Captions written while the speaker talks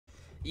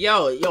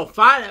Yo,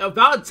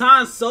 about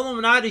time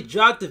SoLLUMINATI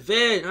dropped the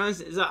vid. I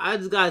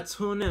just gotta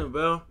tune in,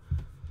 bro.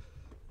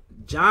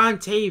 John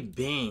Tay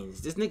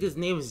Baines. This nigga's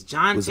name is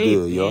John What's Tay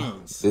good, Baines. y'all?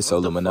 This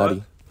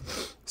SoLLUMINATI.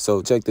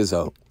 So check this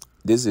out.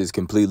 This is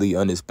completely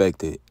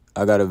unexpected.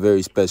 I got a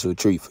very special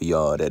treat for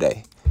y'all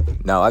today.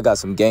 Now, I got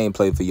some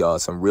gameplay for y'all,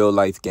 some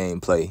real-life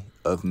gameplay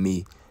of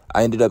me.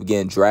 I ended up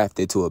getting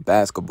drafted to a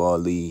basketball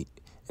league.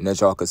 And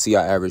as y'all can see,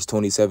 I averaged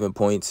 27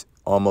 points,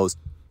 almost.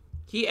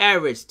 He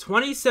averaged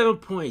 27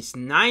 points,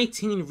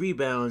 19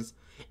 rebounds,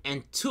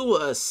 and 2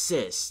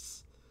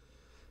 assists.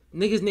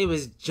 Nigga's name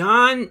is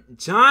John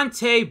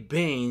Tay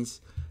Baines,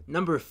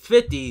 number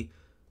 50.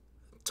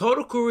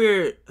 Total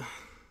career...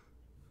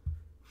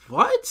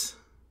 What?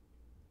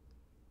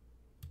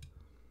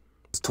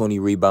 20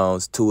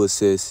 rebounds, 2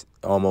 assists,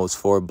 almost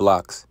 4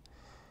 blocks.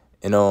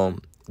 And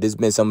this has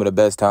been some of the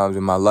best times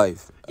in my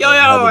life. Yo.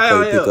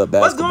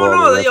 What's going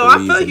on? Yo, I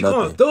feel like you're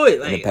going through it.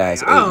 Like, in the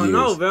past 8 I don't years.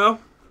 know, bro.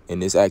 And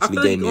this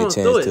actually gave me a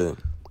chance to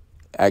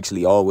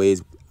actually I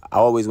always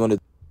wanted.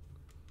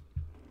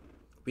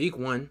 Week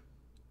 1.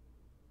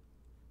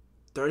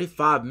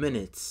 35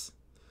 minutes.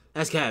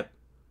 That's cap.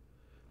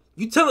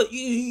 You telling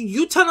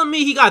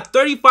me he got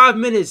 35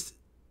 minutes,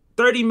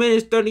 30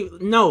 minutes, 30?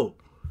 No.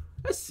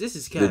 This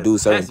is cap. To do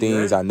certain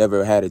things, I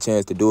never had a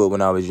chance to do it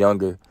when I was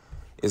younger.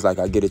 It's like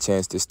I get a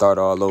chance to start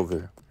all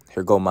over.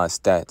 Here go my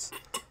stats.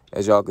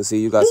 As y'all can see,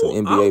 you got some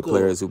NBA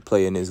players who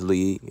play in this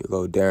league. You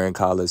go Darren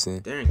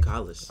Collison.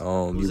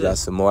 You got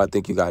some more. I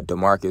think you got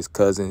DeMarcus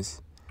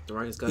Cousins.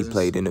 He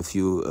played in a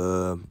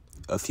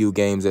few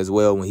games as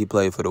well when he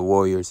played for the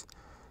Warriors.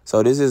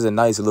 So this is a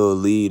nice little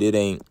lead.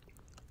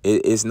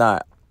 It's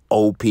not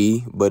OP,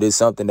 but it's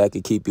something that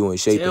could keep you in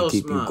shape and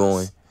keep you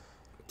going.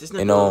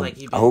 And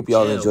I hope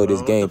y'all enjoy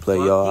this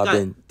gameplay, y'all. I've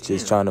been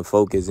just trying to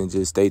focus and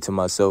just stay to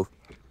myself.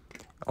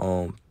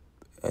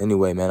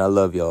 Anyway, man, I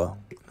love y'all.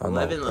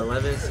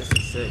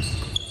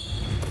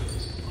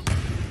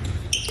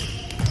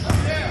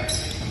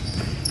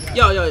 11-66.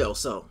 Yo.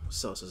 So.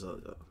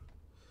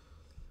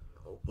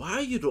 Why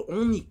are you the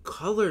only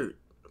colored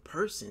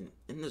person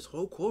in this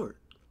whole court?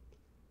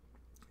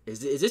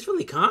 Is this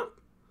really comp?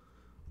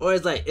 Or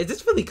is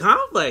this really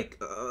comp? Like,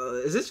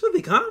 is this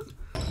really comp?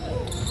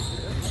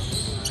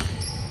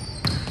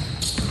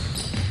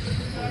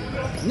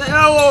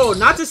 No,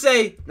 not to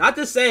say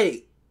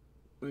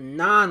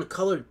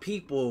non-colored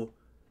people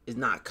is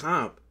not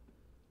comp,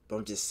 but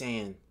I'm just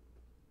saying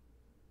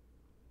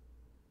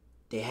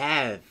they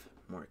have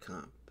more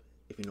comp,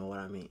 if you know what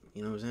I mean.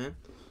 You know what I'm saying?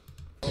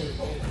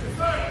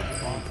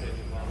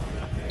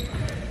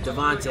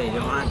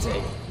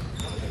 Devontae.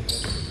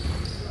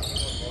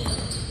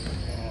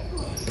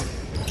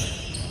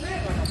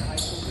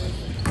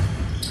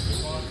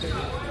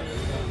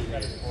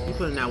 He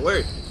putting that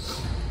work.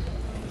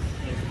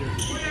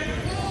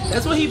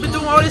 That's what he been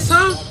doing all this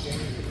time?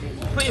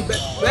 Playing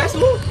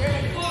basketball?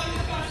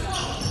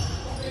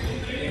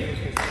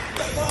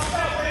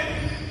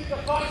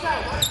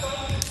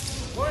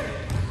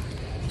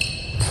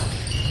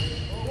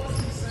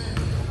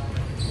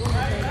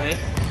 Okay.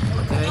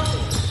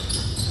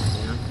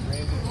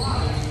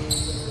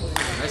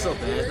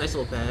 Yeah. Nice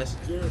little pass.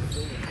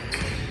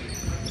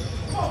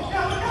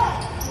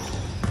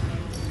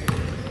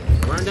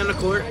 Running down the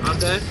court.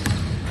 Okay.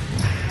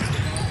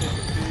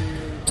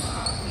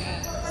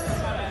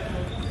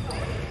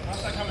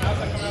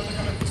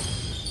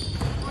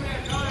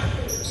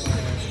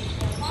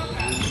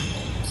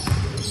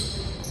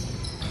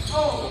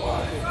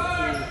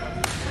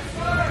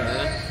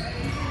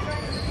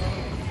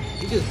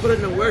 He just put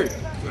in the work,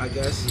 I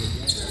guess.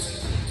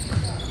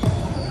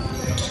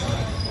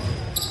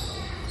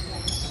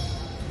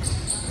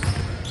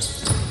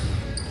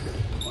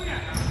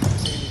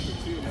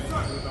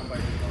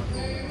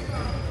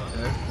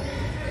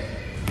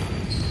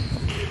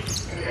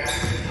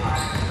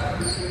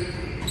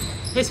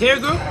 His hair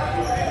grew? Or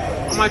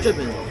am I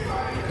tripping?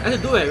 That's a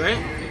do-rag, right?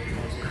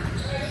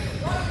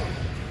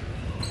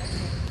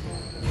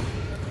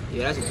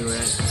 Yeah, that's a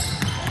do-rag.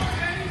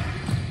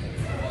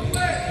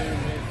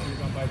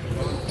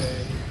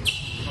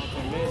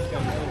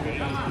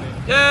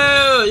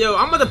 Yo,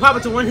 I'm about to pop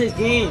into one of his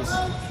games.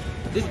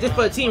 This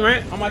for the team,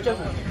 right? On my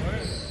tripping.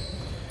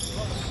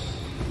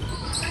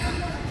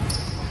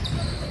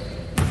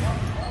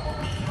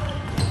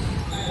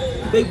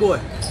 Big boy.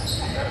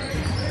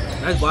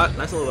 Nice bot.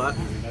 Nice little bot.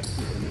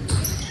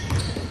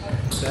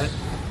 Okay.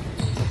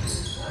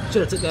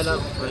 Should've took that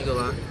up. I ain't gonna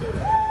lie.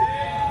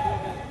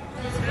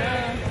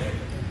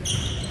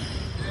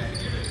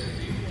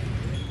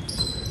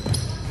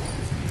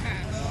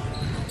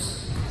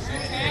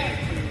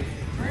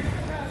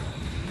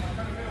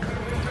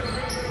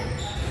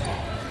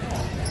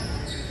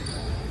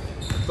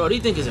 Bro,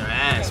 these niggas are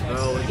ass,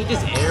 bro. He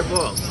just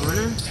airball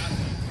corner.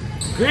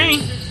 Green.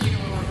 You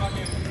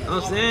know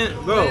what I'm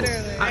saying? Bro,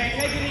 I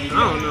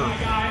don't know.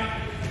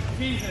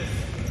 Jesus.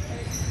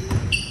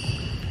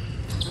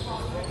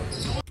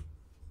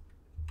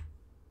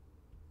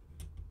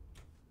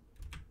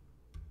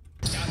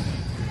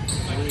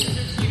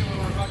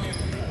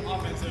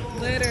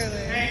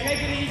 Literally.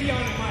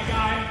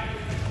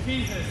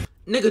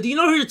 Nigga, do you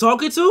know who you're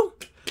talking to?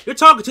 You're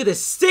talking to the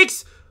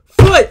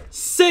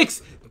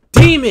 6'6"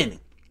 demon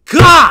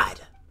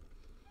god.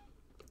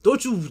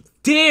 Don't you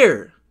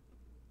dare.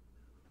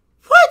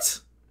 What?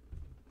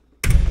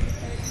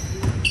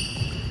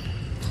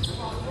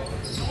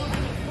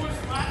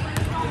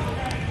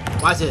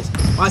 Watch this.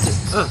 Watch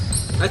this.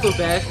 Nice little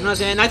bash. You know what I'm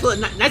saying? Nice little,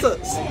 you know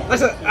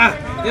what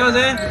I'm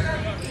saying?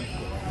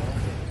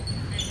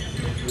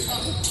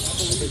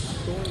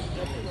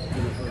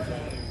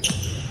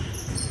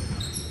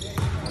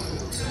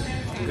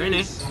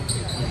 Grenade.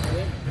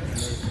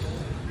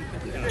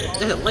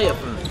 That's a layup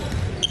from him.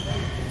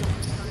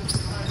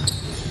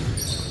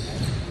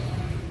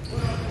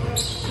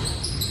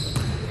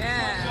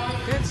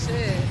 Yeah, good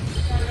shit.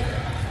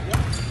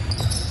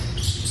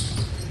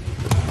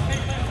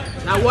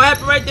 Now what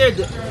happened right there?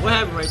 What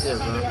happened right there,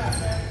 bro?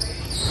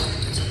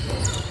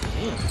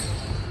 Damn.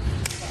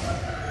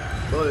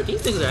 Bro,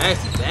 these niggas are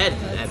actually bad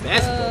at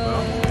basketball, bro.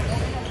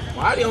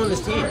 Why are they on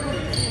this team?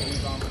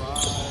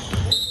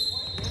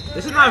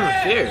 This is not even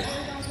fair.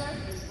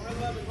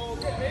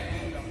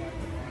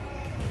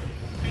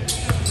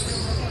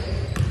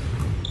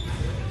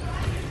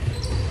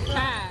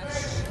 Cash.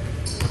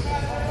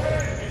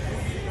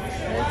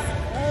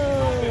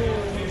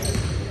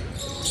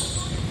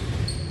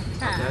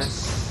 Cash.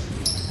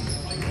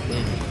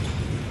 Damn.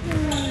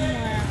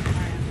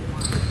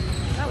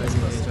 That was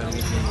Let's try to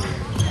get you.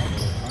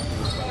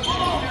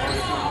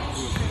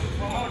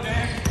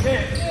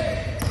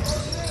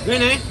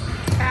 Grenade.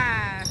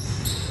 Cash.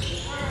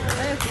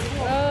 Let's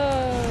go.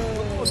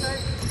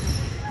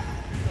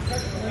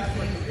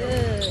 Looking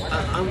good.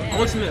 I'm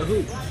ultimate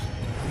hoop.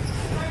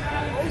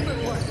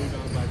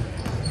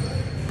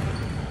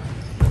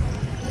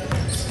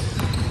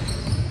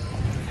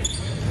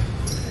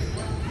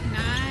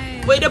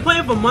 Nice. Wait, they're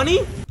playing for money?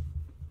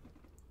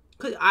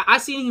 Cause I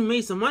seen he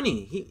made some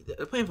money.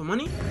 They're playing for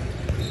money?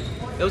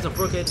 It was a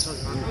 4K.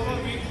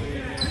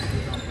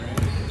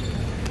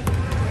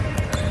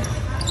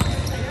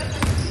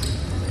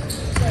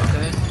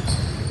 Okay.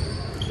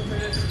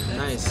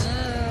 Nice.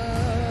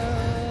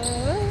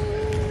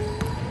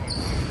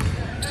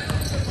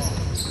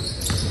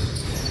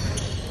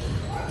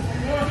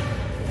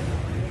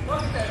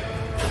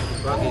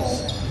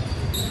 Rockets.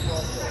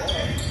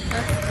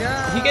 Let's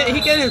go. He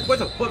getting his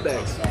points on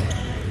putbacks.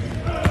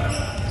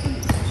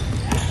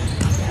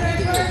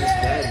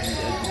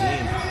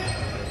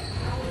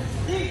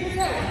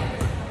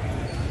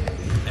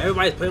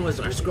 Everybody's playing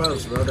with our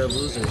scrubs, bro. They're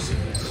losers.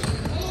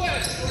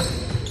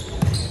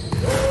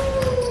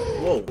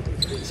 Whoa.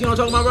 See what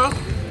I'm talking about,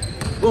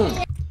 bro?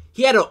 Boom.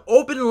 He had an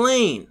open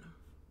lane.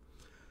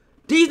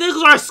 These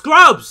niggas are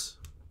scrubs.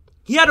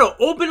 He had an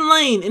open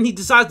lane and he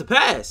decides to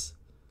pass.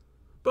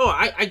 Bro,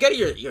 I get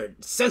your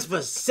sense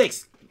for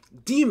six.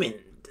 Demon.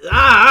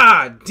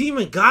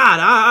 Demon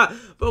god.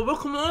 Bro,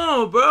 come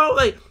on, bro.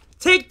 Like,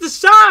 take the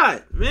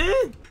shot,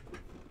 man.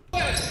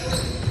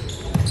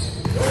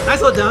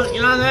 Nice little dunk,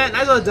 you know what I'm saying?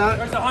 Nice little dunk.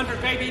 There's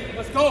 100, baby.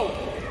 Let's go.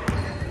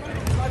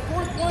 My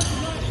fourth one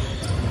tonight.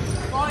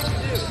 That's all I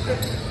can do.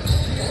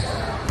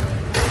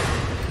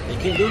 You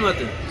can't do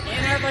nothing. And I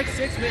have like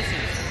 6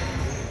 missions.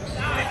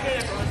 Nah, I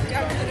can't, bro. See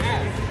how it's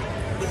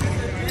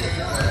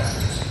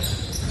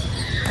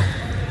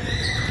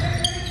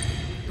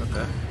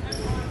Okay.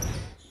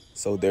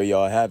 So there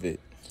y'all have it.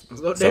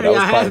 So So that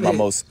was probably my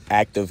most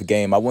active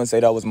game. I wouldn't say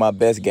that was my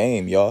best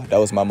game, y'all. That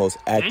was my most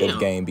active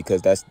game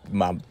because that's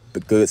my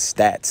good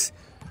stats.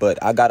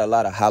 But I got a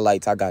lot of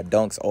highlights. I got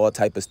dunks, all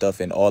type of stuff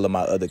in all of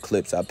my other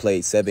clips. I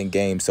played 7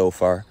 games so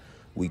far.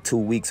 We 2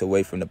 weeks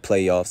away from the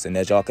playoffs. And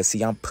as y'all can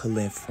see, I'm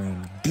pulling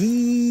from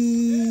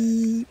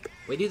deep.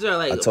 Wait, these are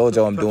like I told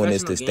y'all I'm doing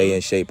this to stay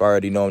in shape. I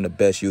already know I'm the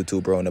best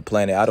YouTuber on the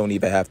planet. I don't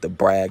even have to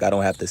brag. I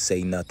don't have to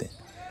say nothing.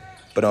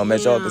 But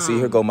as y'all can see,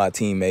 here go my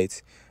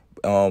teammates.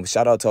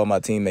 Shout out to all my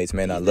teammates,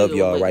 man. I love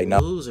y'all right now.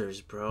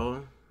 Losers,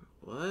 bro.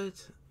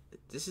 What?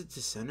 This is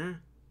the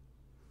center?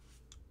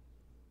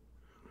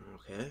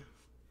 Okay.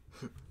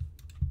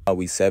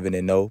 We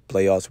 7-0.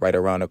 Playoffs right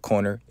around the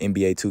corner.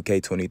 NBA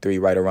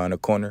 2K23 right around the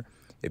corner.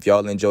 If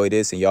y'all enjoy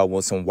this and y'all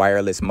want some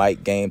wireless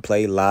mic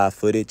gameplay, live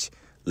footage,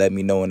 let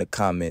me know in the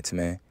comments,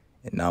 man.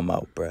 And I'm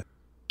out, bruh.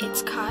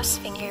 It's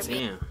Cost Finger.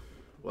 Damn.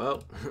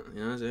 Well, you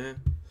know what I'm saying?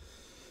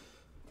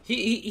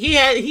 He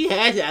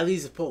had to at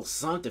least post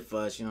something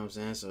for us, you know what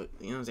I'm saying? So,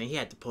 you know what I'm saying? He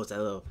had to post that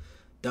little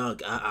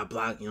dunk, I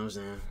block, you know what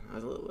I'm saying?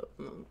 That was a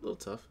little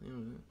tough, you know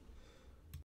what I'm saying?